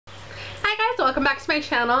welcome back to my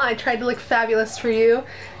channel. I tried to look fabulous for you.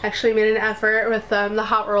 Actually made an effort with the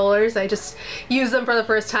hot rollers. I just used them for the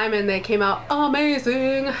first time and they came out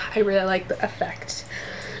amazing. I really like the effect.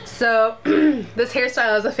 So this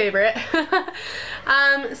hairstyle is a favorite.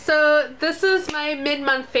 So this is my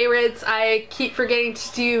mid-month favorites. I keep forgetting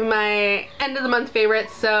to do my end of the month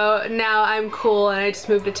favorites, so now I'm cool and I just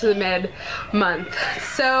moved it to the mid-month.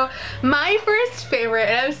 So my first favorite,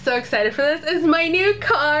 and I'm so excited for this, is my new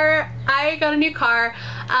car. I got a new car.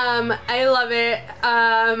 I love it.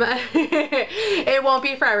 It won't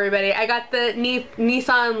be for everybody. I got the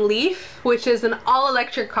Nissan Leaf, which is an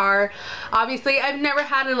all-electric car. Obviously, I've never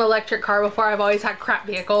had an electric car before. I've always had crap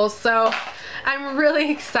vehicles, so I'm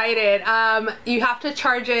really excited. You have to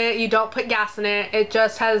charge it. You don't put gas in it. It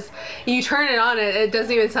just has, you turn it on, it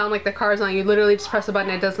doesn't even sound like the car's on. You literally just press a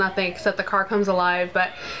button. It does nothing except the car comes alive.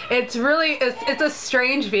 But it's really, it's a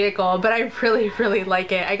strange vehicle, but I really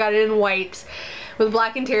like it. I got it in white with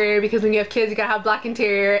black interior because when you have kids you gotta have black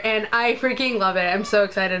interior, and I freaking love it. I'm so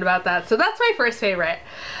excited about that. So that's my first favorite.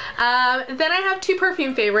 Then I have two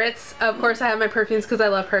perfume favorites. Of course I have my perfumes because I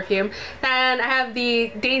love perfume. Then I have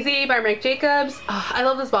the Daisy by Marc Jacobs. Oh, I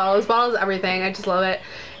love this bottle. This bottle is everything. I just love it.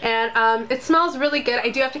 And it smells really good. I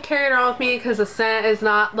do have to carry it around with me because the scent is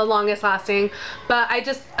not the longest lasting, but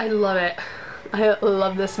I love it. I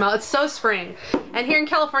love this smell. It's so spring. And here in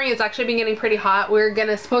California it's actually been getting pretty hot. We're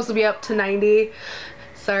supposed to be up to 90.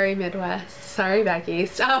 Sorry Midwest. Sorry back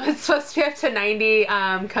east. It's supposed to be up to 90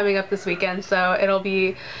 coming up this weekend, so it'll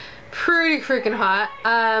be pretty freaking hot.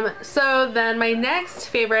 So then my next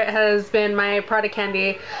favorite has been my Prada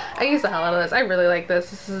Candy. I use the hell out of this. I really like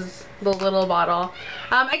this. This is the little bottle.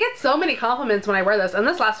 I get so many compliments when I wear this, and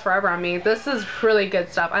this lasts forever on me. This is really good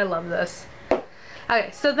stuff. I love this. Okay,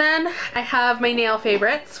 so then I have my nail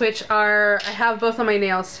favorites, which are, I have both of my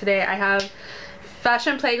nails today. I have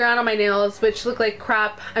Fashion Playground on my nails, which look like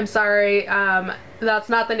crap. I'm sorry. That's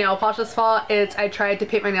not the nail polish's fault. It's I tried to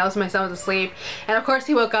paint my nails when my son was asleep, and of course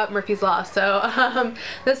he woke up, Murphy's Law. So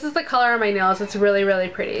this is the color on my nails. It's really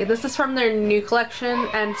pretty. This is from their new collection,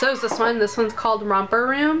 and so is this one. This one's called Romper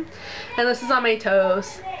Room, and this is on my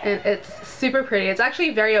toes, and it's super pretty. It's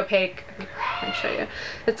actually very opaque. I'll show you.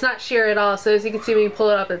 It's not sheer at all, so as you can see when you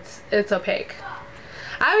pull it up, it's opaque.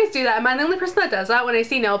 I always do that. Am I the only person that does that when I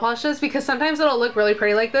see nail polishes? Because sometimes it'll look really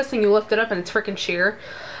pretty like this and you lift it up and it's freaking sheer.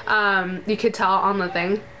 You could tell on the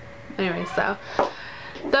thing. Anyway, so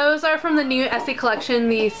those are from the new Essie collection,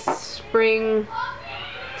 the spring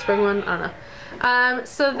one, I don't know.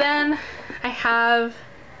 So then I have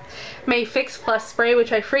my Fix Plus spray,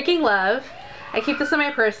 which I freaking love. I keep this in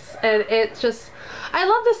my purse, and it just, I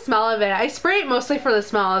love the smell of it. I spray it mostly for the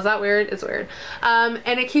smell. Is that weird? It's weird.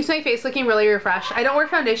 And it keeps my face looking really refreshed. I don't wear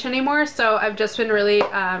foundation anymore, so I've just been really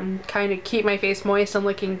kind of keep my face moist and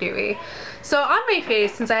looking dewy. So on my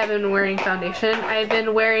face, since I haven't been wearing foundation, I've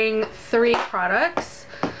been wearing 3 products.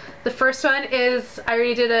 The first one is, I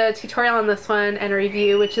already did a tutorial on this one and a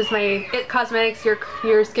review, which is my It Cosmetics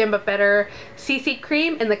Your Skin But Better CC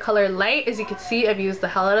Cream in the color Light. As you can see, I've used the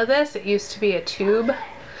hell out of this. It used to be a tube,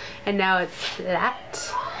 and now it's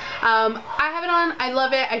flat. I have it on. I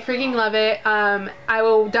love it. I freaking love it. I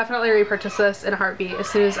will definitely repurchase this in a heartbeat as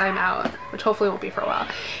soon as I'm out, which hopefully won't be for a while.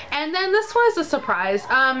 And then this was a surprise.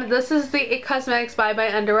 This is the It Cosmetics Bye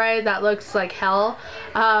Bye Under Eye that looks like hell.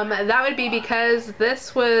 That would be because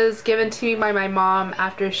this was given to me by my mom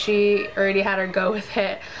after she already had her go with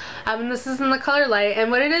it. This is in the color Light,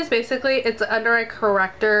 and what it is basically, it's an under eye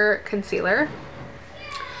corrector concealer.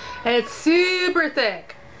 And it's super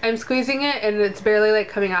thick. I'm squeezing it and it's barely like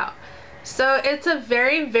coming out. So it's a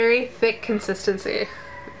very thick consistency.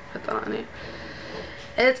 Put that on you.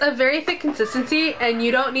 It's a very thick consistency, and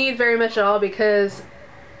you don't need very much at all because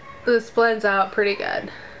this blends out pretty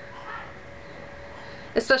good.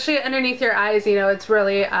 Especially underneath your eyes, you know, it's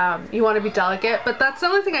really, you want to be delicate. But that's the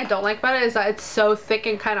only thing I don't like about it, is that it's so thick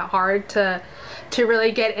and kind of hard to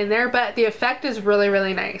really get in there, but the effect is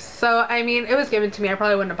really nice. So I mean, it was given to me. I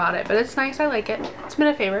probably wouldn't have bought it, but it's nice. I like it. It's been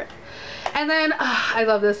a favorite. And then I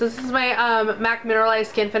love this. This is my MAC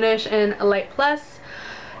Mineralized Skin Finish in Light Plus.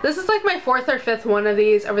 This is like my 4th or 5th one of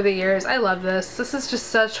these over the years. I love this. This is just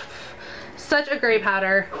such a great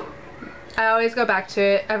powder. I always go back to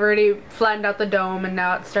it. I've already flattened out the dome, and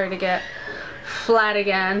now it's starting to get flat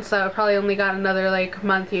again, so I probably only got another like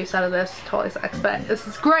month use out of this. Totally sucks, but this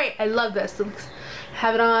is great. I love this. I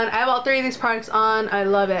have it on. I have all 3 of these products on. I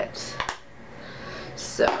love it.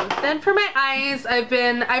 So then for my eyes, I've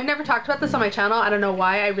never talked about this on my channel. I don't know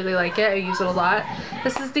why. I really like it. I use it a lot.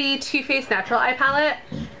 This is the Too Faced Natural Eye Palette,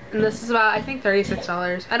 and this is about, I think,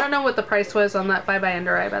 $36. I don't know what the price was on that Bye Bye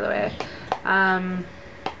Under Eye, by the way.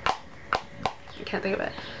 I can't think of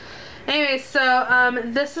it. Anyway, so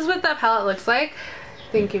this is what that palette looks like.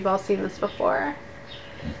 I think you've all seen this before.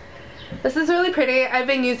 This is really pretty. I've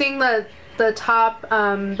been using the top,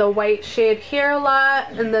 the white shade here a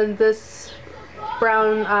lot, and then this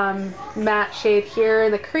brown matte shade here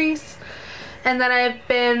in the crease. And then I've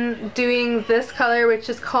been doing this color, which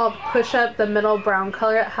is called Push Up, the middle brown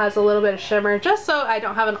color. It has a little bit of shimmer, just so I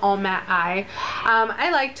don't have an all matte eye.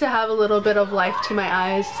 I like to have a little bit of life to my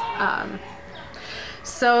eyes.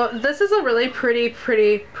 So this is a really pretty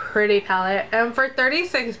palette, and for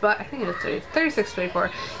 36 bucks, I think it's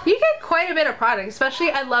 36.24, you get quite a bit of product.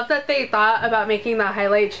 Especially, I love that they thought about making the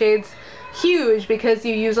highlight shades huge, because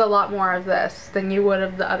you use a lot more of this than you would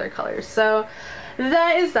of the other colors. So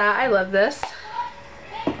that is that. I love this.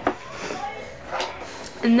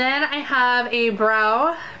 And then I have a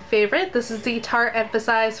brow favorite. This is the Tarte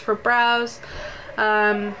Emphasize for brows.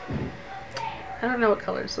 I don't know what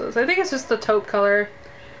color this is. I think it's just the taupe color.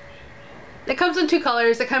 It comes in two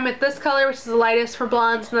colors. It comes with this color, which is the lightest for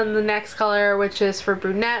blondes, and then the next color, which is for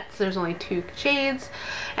brunettes. There's only 2 shades.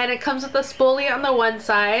 And it comes with a spoolie on the one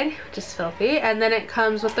side, which is filthy, and then it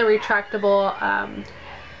comes with the retractable,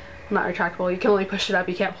 not retractable, you can only push it up,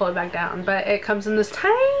 you can't pull it back down, but it comes in this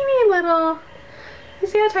tiny little, you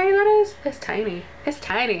see how tiny that is? It's tiny. It's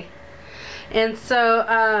tiny. And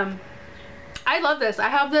so, I love this. I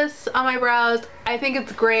have this on my brows. I think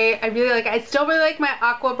it's great. I really like it. I still really like my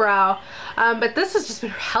aqua brow, but this has just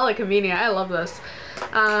been hella convenient. I love this.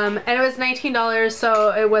 And it was $19,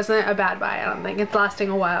 so it wasn't a bad buy. I don't think it's lasting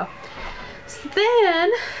a while. So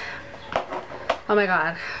then, oh my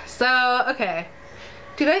god. So, okay.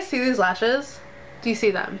 Do you guys see these lashes? Do you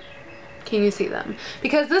see them? Can you see them?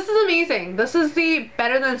 Because this is amazing. This is the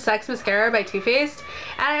Better Than Sex mascara by Too Faced,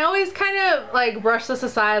 and I always kind of like brush this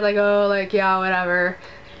aside, like, oh, like, yeah, whatever,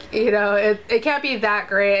 you know, it can't be that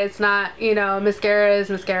great. It's not, you know, mascara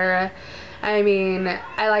is mascara. I mean,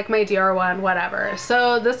 I like my Dior one, whatever.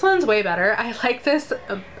 So this one's way better. I like this,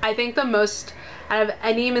 I think, the most out of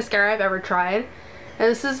any mascara I've ever tried,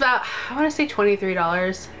 and this is about, I want to say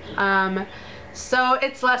 $23. So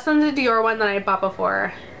it's less than the Dior one that I bought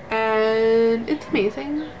before, and it's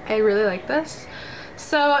amazing. I really like this.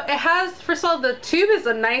 So it has, first of all, the tube is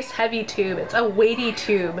a nice heavy tube. It's a weighty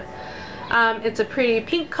tube. It's a pretty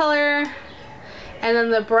pink color, and then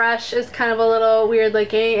the brush is kind of a little weird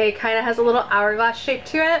looking. It kind of has a little hourglass shape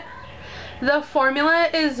to it. The formula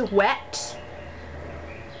is wet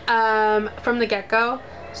from the get-go,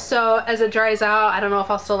 so as it dries out, I don't know if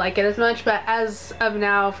I'll still like it as much, but as of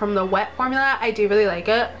now, from the wet formula, I do really like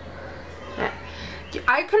it. Yeah.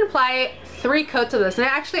 I could apply 3 coats of this, and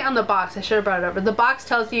actually on the box, I should have brought it over. The box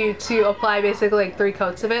tells you to apply basically like 3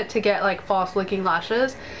 coats of it to get like false looking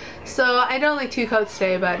lashes. So I did only 2 coats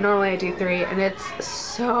today, but normally I do 3, and it's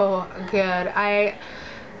so good. I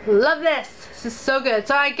love this. This is so good.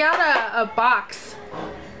 So I got a box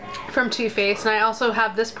from Too Faced, and I also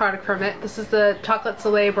have this product from it. This is the Chocolate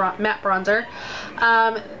Soleil Matte Bronzer.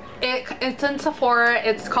 It's in Sephora.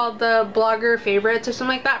 It's called the Blogger Favorites or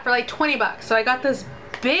something like that for like 20 bucks. So I got this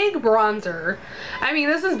big bronzer. I mean,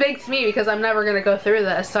 this is big to me because I'm never going to go through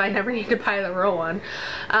this, so I never need to buy the real one.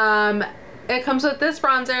 It comes with this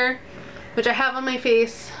bronzer, which I have on my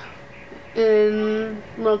face in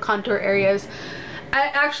little contour areas. It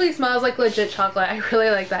actually smells like legit chocolate. I really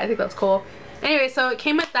like that. I think that's cool. Anyway, so it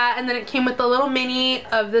came with that, and then it came with the little mini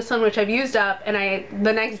of this one, which I've used up, and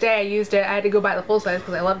the next day I used it. I had to go buy the full size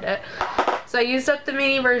because I loved it. So I used up the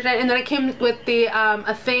mini version, and then it came with the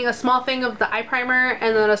a small thing of the eye primer,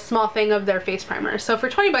 and then a small thing of their face primer. So for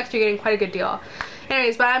 20 bucks, you're getting quite a good deal.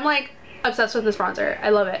 Anyways, but I'm like obsessed with this bronzer. I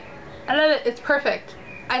love it. I love it. It's perfect.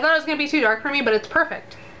 I thought it was gonna be too dark for me, but it's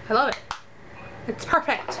perfect. I love it. It's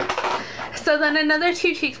perfect. So then another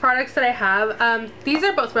 2 cheeks products that I have, these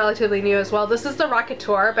are both relatively new as well. This is the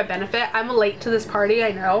Rockateur by Benefit. I'm late to this party,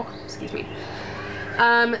 I know. Excuse me.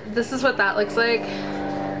 This is what that looks like.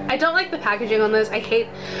 I don't like the packaging on this.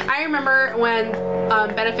 I remember when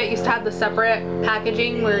Benefit used to have the separate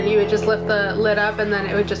packaging where you would just lift the lid up and then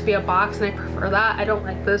it would just be a box, and I prefer that. I don't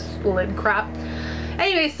like this lid crap.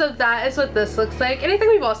 Anyway, so that is what this looks like, and I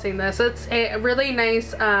think we've all seen this. It's a really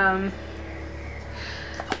nice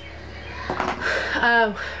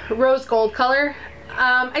rose gold color.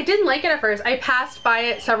 I didn't like it at first. I passed by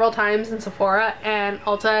it several times in Sephora and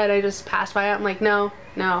Ulta, and I just passed by it. I'm like, no,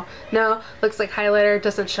 no, no. Looks like highlighter,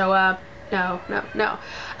 doesn't show up. No, no, no.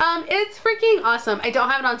 It's freaking awesome. I don't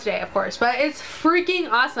have it on today, of course, but it's freaking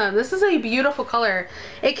awesome. This is a beautiful color.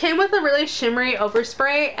 It came with a really shimmery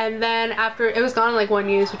overspray, and then after it was gone in like 1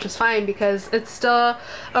 use, which is fine because it's still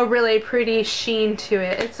a really pretty sheen to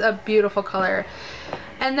it. It's a beautiful color.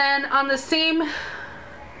 And then on the same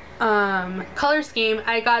color scheme,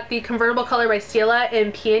 I got the convertible color by Stila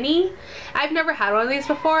in Peony. I've never had one of these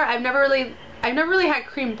before. I've never really had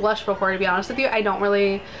cream blush before, to be honest with you. I never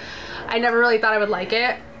really thought I would like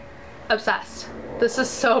it. Obsessed. This is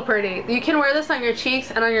so pretty. You can wear this on your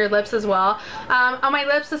cheeks and on your lips as well. On my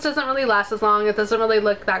lips, this doesn't really last as long. It doesn't really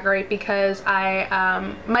look that great because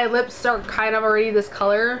my lips are kind of already this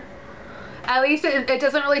color. At least it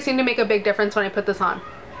doesn't really seem to make a big difference when I put this on.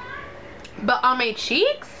 But on my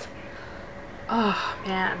cheeks, oh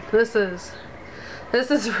man, this is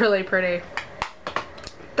really pretty.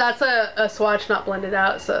 That's a swatch not blended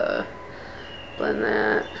out, so blend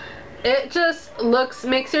that. It just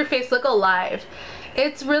makes your face look alive.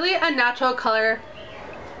 It's really a natural color,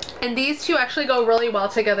 and these two actually go really well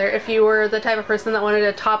together. If you were the type of person that wanted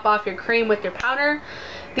to top off your cream with your powder,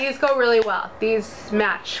 these go really well. These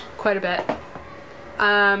match quite a bit.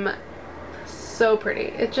 So pretty.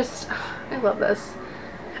 It just, I love this.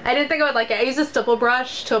 I didn't think I would like it. I use a stipple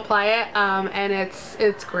brush to apply it, and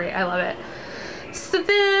it's great. I love it. So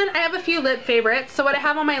then I have a few lip favorites. So what I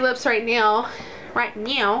have on my lips right now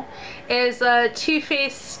is Too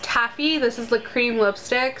Faced Taffy. This is the cream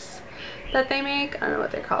lipsticks that they make. I don't know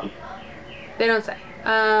what they're called. They don't say.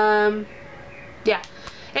 Yeah.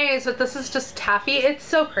 Anyways, but this is just taffy. It's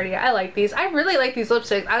so pretty. I like these. I really like these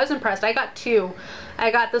lipsticks. I was impressed. I got two. I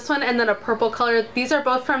got this one and then a purple color. These are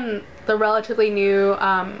both from the relatively new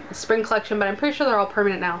spring collection, but I'm pretty sure they're all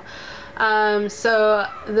permanent now. So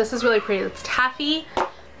this is really pretty. It's taffy.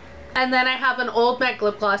 And then I have an Old Mac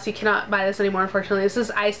lip gloss. You cannot buy this anymore, unfortunately. This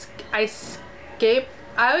is Icecape.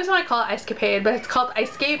 I always want to call it Icecapade, but it's called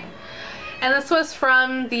Icecape. And this was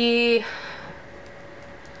from the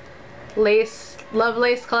Love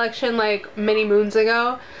Lace collection like many moons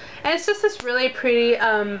ago. And it's just this really pretty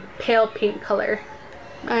pale pink color.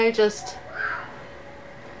 I just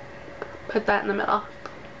put that in the middle.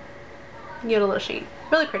 You get a little sheen.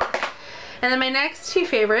 Really pretty. And then my next two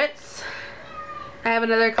favorites, I have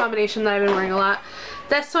another combination that I've been wearing a lot.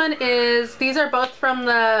 This one is, these are both from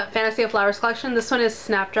the Fantasy of Flowers collection. This one is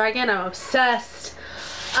Snapdragon. I'm obsessed.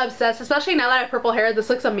 Obsessed. Especially now that I have purple hair. This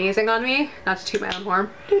looks amazing on me. Not to toot my own horn.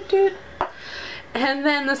 Doot doot. And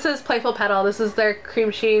then this is Playful Petal. This is their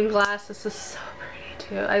cream sheen glass. This is so pretty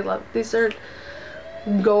too. I love, these are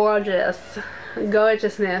gorgeous.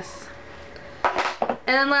 Gorgeousness.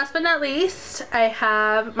 And then last but not least, I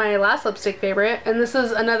have my last lipstick favorite, and this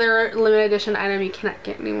is another limited edition item you cannot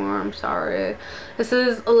get anymore. I'm sorry. This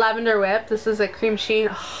is Lavender Whip. This is a cream sheen.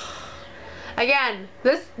 Oh. Again,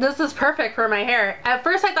 this is perfect for my hair. At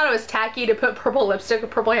first I thought it was tacky to put purple lipstick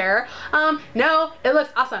with purple hair. No, it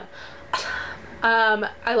looks awesome.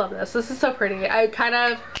 I love this. This is so pretty.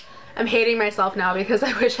 I'm hating myself now because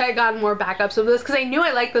I wish I had gotten more backups of this, because I knew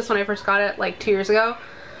I liked this when I first got it like 2 years ago.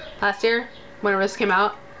 Last year, whenever this came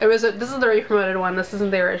out. This is the re-promoted one. This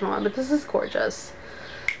isn't the original one, but this is gorgeous.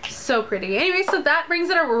 So pretty. Anyway, so that brings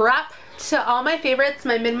it a wrap to all my favorites,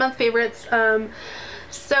 my mid-month favorites.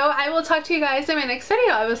 So I will talk to you guys in my next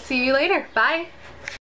video. I will see you later. Bye.